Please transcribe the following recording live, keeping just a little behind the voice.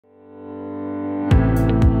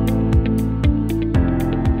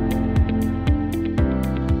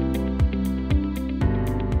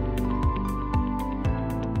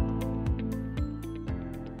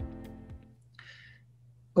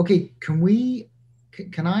Okay,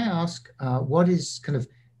 can I ask what is kind of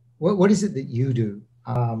what is it that you do?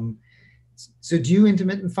 So do you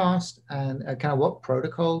intermittent fast, and kind of what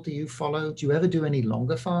protocol do you follow? Do you ever do any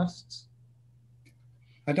longer fasts?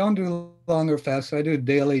 I don't do longer fasts. I do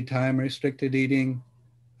daily time restricted eating.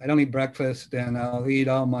 I don't eat breakfast, and I'll eat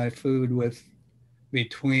all my food with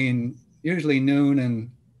between usually noon and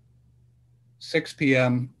 6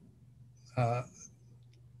 p.m. Uh,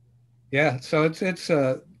 yeah, so it's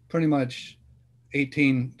pretty much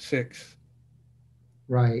 18/6.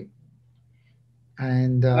 Right.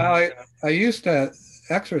 And Now I used to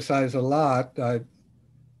exercise a lot. I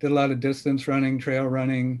did a lot of distance running, trail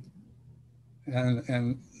running, and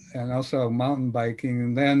and and also mountain biking.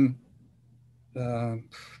 And then, uh,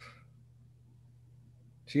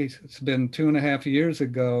 geez, it's been 2.5 years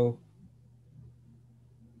ago.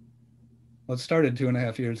 Well, it started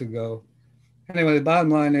 2.5 years ago. Anyway, the bottom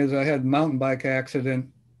line is I had a mountain bike accident,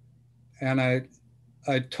 and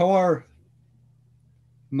I tore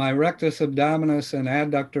my rectus abdominis and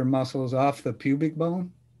adductor muscles off the pubic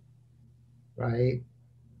bone, right.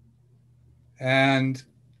 and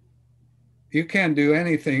you can't do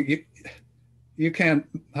anything. You can't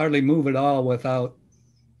hardly move at all without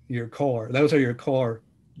your core. Those are your core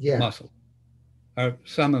Yeah. muscles, are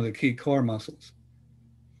some of the key core muscles.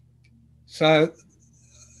 So,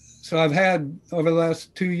 so I've had over the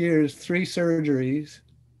last 2 years 3 surgeries,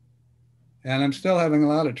 and I'm still having a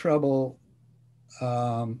lot of trouble.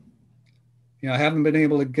 Um, I haven't been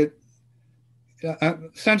able to get.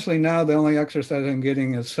 Essentially, now the only exercise I'm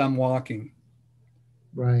getting is some walking,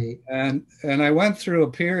 Right. and I went through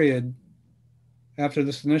a period after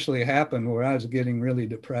this initially happened where I was getting really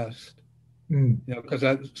depressed, Mm. because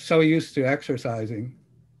I was so used to exercising.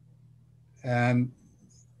 And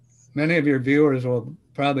many of your viewers will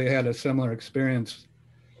probably had a similar experience.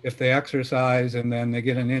 If they exercise and then they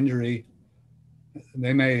get an injury,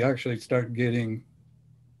 they may actually start getting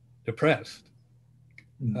depressed.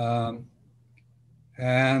 Mm. Um,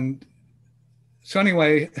 and so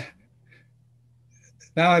anyway,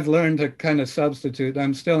 now I've learned to kind of substitute.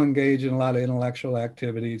 I'm still engaged in a lot of intellectual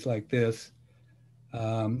activities like this.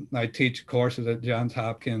 I teach courses at Johns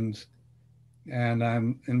Hopkins, and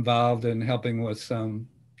I'm involved in helping with some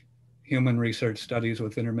human research studies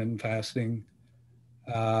with intermittent fasting.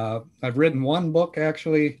 I've written one book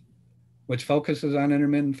actually, which focuses on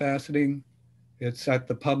intermittent fasting. It's at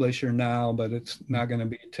the publisher now, but it's not going to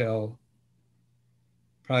be till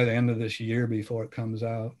probably the end of this year before it comes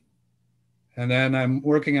out. And then I'm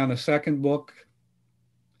working on a second book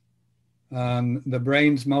on the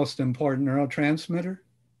brain's most important neurotransmitter,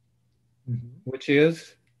 Mhm. which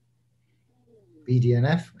is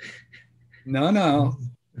BDNF. no,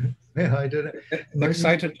 Yeah, I don't know.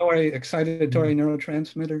 excitatory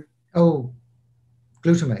neurotransmitter, Oh,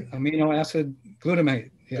 glutamate. amino acid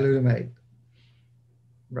glutamate. Yeah. Glutamate.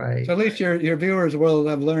 So Right. at least your viewers will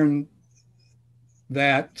have learned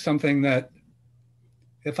that something that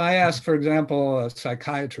if I ask, for example, a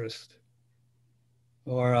psychiatrist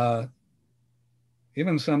or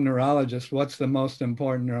even some neurologist, what's the most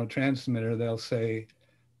important neurotransmitter, they'll say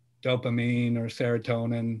dopamine or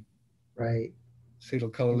serotonin, Right.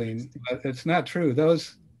 acetylcholine. Interesting. But it's not true.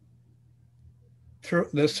 Those through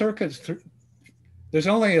the circuits through, there's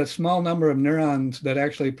only a small number of neurons that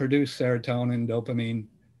actually produce serotonin, dopamine,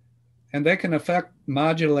 and they can affect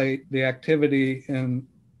modulate the activity in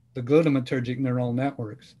the glutamatergic neural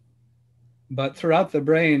networks. But throughout the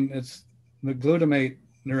brain, it's the glutamate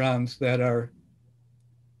neurons that are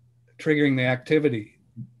triggering the activity.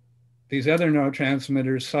 These other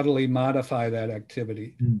neurotransmitters subtly modify that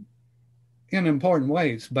activity Mm. in important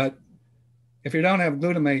ways. But if you don't have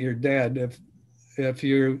glutamate, you're dead. If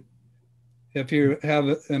you if you have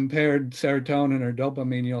impaired serotonin or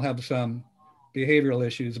dopamine, you'll have some behavioral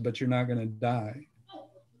issues, but you're not going to die.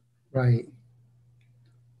 Right. Okay,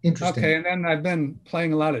 Interesting. and then I've been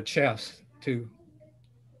playing a lot of chess too.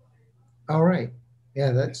 All right.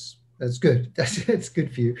 Yeah, that's good. That's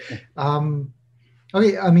good for you. Um,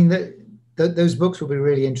 okay. I mean, those books will be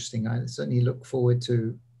really interesting. I certainly look forward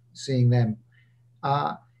to seeing them.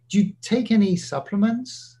 Uh, do you take any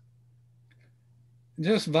supplements?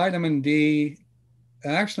 Just vitamin D.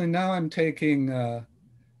 Actually, now I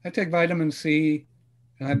take vitamin C,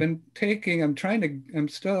 and I'm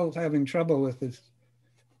still having trouble with this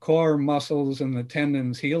core muscles and the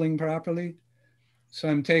tendons healing properly. So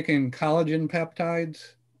I'm taking collagen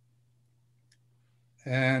peptides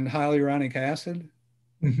and hyaluronic acid,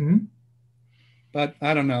 Hmm. but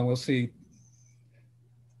I don't know. We'll see.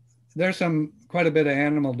 There's quite a bit of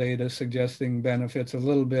animal data suggesting benefits, a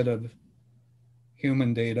little bit of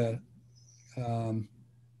human data. Um,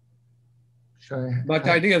 But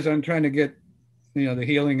the idea is I'm trying to get, the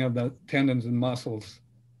healing of the tendons and muscles,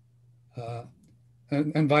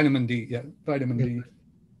 and vitamin D. Yeah, vitamin D.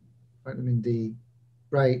 Vitamin D,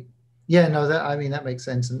 right? Yeah, no, that makes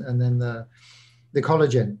sense. And then the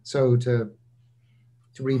collagen. So to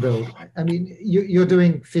rebuild. I mean, you're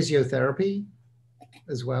doing physiotherapy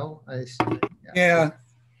as well. Yeah.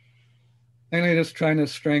 And I'm just trying to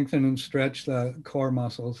strengthen and stretch the core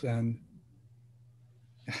muscles, and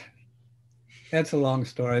that's a long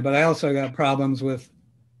story. But I also got problems with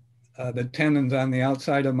the tendons on the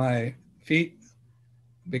outside of my feet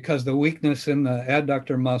because the weakness in the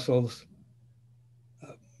adductor muscles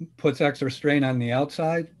puts extra strain on the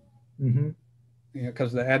outside. Mm-hmm.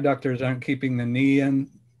 Because the adductors aren't keeping the knee in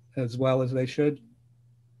as well as they should.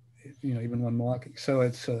 Even when walking. So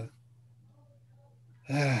it's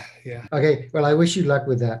yeah. Okay. Well, I wish you luck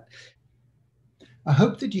with that. I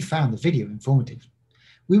hope that you found the video informative.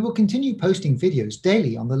 We will continue posting videos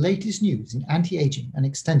daily on the latest news in anti-aging and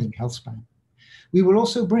extending health span. We will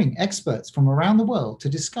also bring experts from around the world to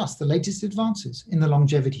discuss the latest advances in the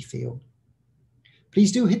longevity field.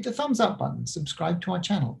 Please do hit the thumbs up button, subscribe to our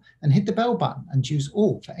channel, and hit the bell button and choose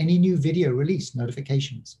all for any new video release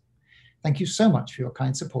notifications. Thank you so much for your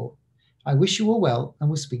kind support. I wish you all well and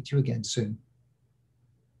will speak to you again soon.